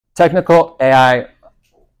Technical AI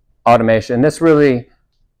automation. This really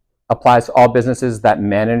applies to all businesses that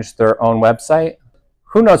manage their own website.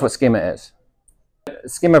 Who knows what schema is?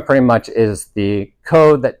 Schema pretty much is the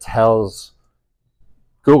code that tells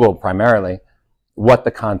Google primarily what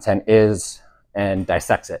the content is and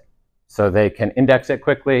dissects it, so they can index it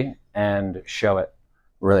quickly and show it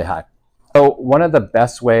really high. So one of the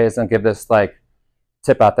best ways, and give this like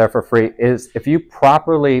tip out there for free, is if you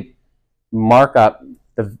properly mark up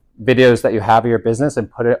the videos that you have of your business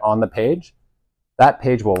and put it on the page, that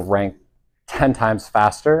page will rank 10 times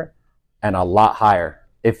faster and a lot higher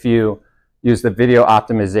if you use the video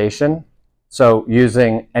optimization. So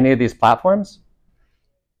using any of these platforms,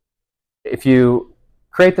 if you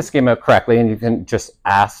create the schema correctly, and you can just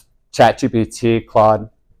ask ChatGPT,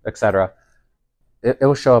 Claude, etc., it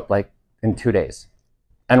will show up like in 2 days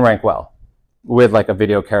and rank well with like a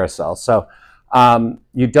video carousel. So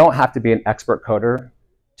you don't have to be an expert coder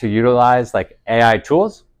to utilize like AI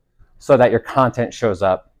tools so that your content shows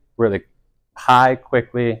up really high,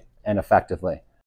 quickly, and effectively.